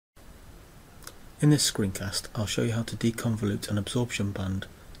In this screencast, I'll show you how to deconvolute an absorption band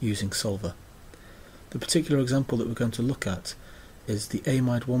using Solver. The particular example that we're going to look at is the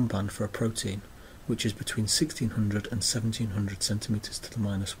amide 1 band for a protein, which is between 1600 and 1700 centimeters to the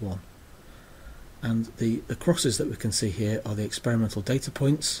minus 1. And the crosses that we can see here are the experimental data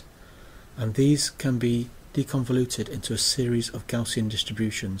points, and these can be deconvoluted into a series of Gaussian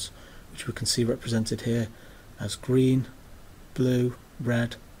distributions, which we can see represented here as green, blue,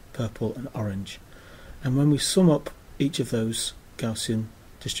 red, purple and orange. And when we sum up each of those Gaussian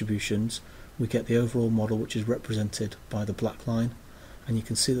distributions, we get the overall model, which is represented by the black line, and you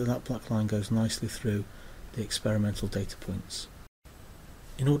can see that that black line goes nicely through the experimental data points.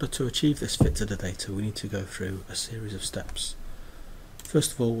 In order to achieve this fit to the data, we need to go through a series of steps.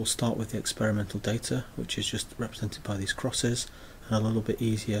 First of all, we'll start with the experimental data, which is just represented by these crosses and a little bit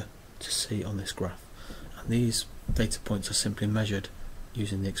easier to see on this graph. And these data points are simply measured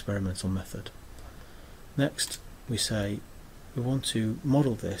using the experimental method. Next, we say we want to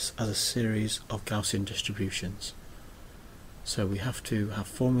model this as a series of Gaussian distributions. So we have to have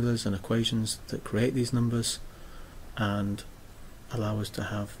formulas and equations that create these numbers and allow us to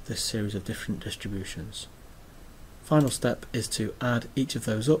have this series of different distributions. Final step is to add each of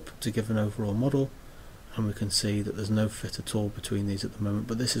those up to give an overall model, and we can see that there's no fit at all between these at the moment,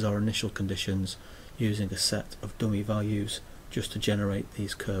 but this is our initial conditions using a set of dummy values just to generate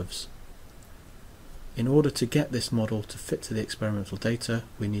these curves. In order to get this model to fit to the experimental data,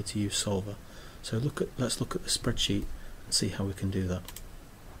 we need to use Solver. So let's look at the spreadsheet and see how we can do that.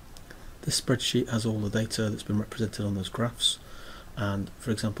 This spreadsheet has all the data that's been represented on those graphs, and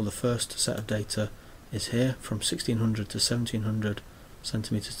for example the first set of data is here from 1600 to 1700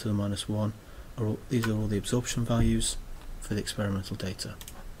 centimeters to the minus 1. These are all the absorption values for the experimental data.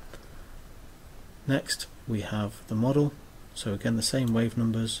 Next we have the model, so again the same wave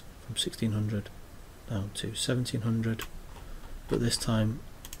numbers from 1600 down to 1700, but this time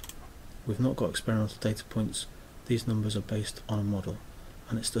we've not got experimental data points. These numbers are based on a model,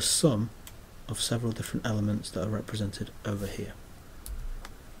 and it's the sum of several different elements that are represented over here.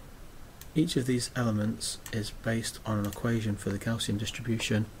 Each of these elements is based on an equation for the Gaussian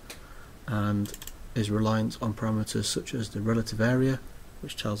distribution and is reliant on parameters such as the relative area,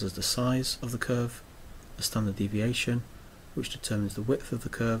 which tells us the size of the curve, the standard deviation, which determines the width of the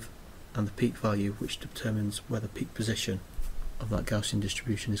curve, and the peak value, which determines where the peak position of that Gaussian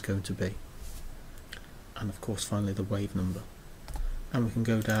distribution is going to be. And of course finally the wave number. And we can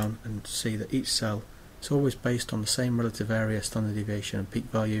go down and see that each cell is always based on the same relative area, standard deviation and peak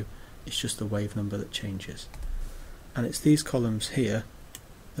value. It's just the wave number that changes. And it's these columns here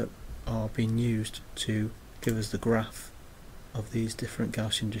that are being used to give us the graph of these different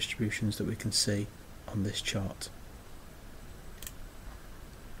Gaussian distributions that we can see on this chart.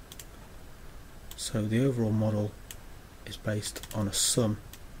 So the overall model is based on a sum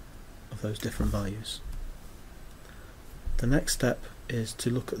of those different values. The next step is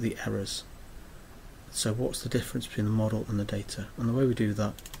to look at the errors. So what's the difference between the model and the data? And the way we do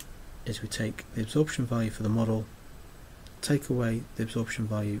that is we take the absorption value for the model, take away the absorption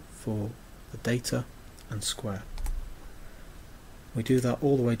value for the data, and square. We do that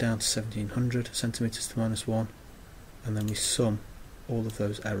all the way down to 1700 centimeters to minus 1, and then we sum all of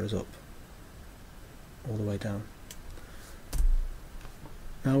those errors up all the way down.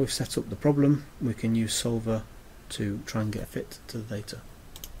 Now we've set up the problem, we can use Solver to try and get a fit to the data.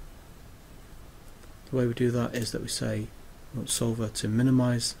 The way we do that is that we say we want Solver to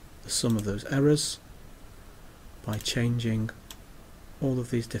minimize the sum of those errors by changing all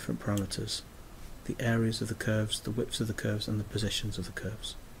of these different parameters, the areas of the curves, the widths of the curves and the positions of the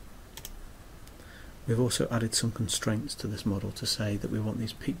curves. We've also added some constraints to this model to say that we want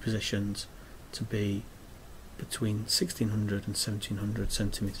these peak positions to be between 1600 and 1700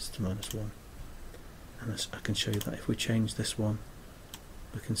 centimeters to minus 1. And I can show you that if we change this one,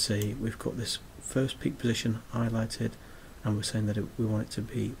 we can see we've got this first peak position highlighted, and we're saying that we want it to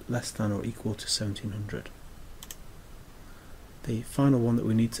be less than or equal to 1700. The final one that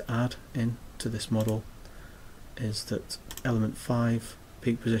we need to add into this model is that element 5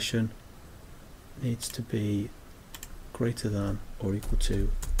 peak position needs to be greater than or equal to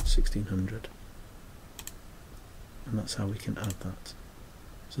 1600, and that's how we can add that.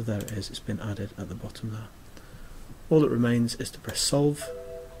 So there it is, it's been added at the bottom there. All that remains is to press solve.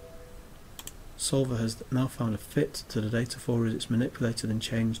 Solver has now found a fit to the data for us. It's manipulated and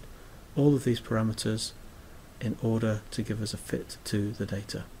changed all of these parameters in order to give us a fit to the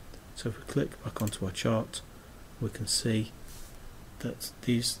data. So if we click back onto our chart, we can see that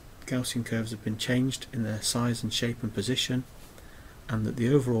these Gaussian curves have been changed in their size and shape and position, and that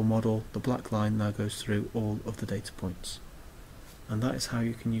the overall model, the black line, now goes through all of the data points. And that is how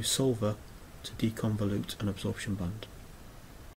you can use Solver to deconvolute an absorption band.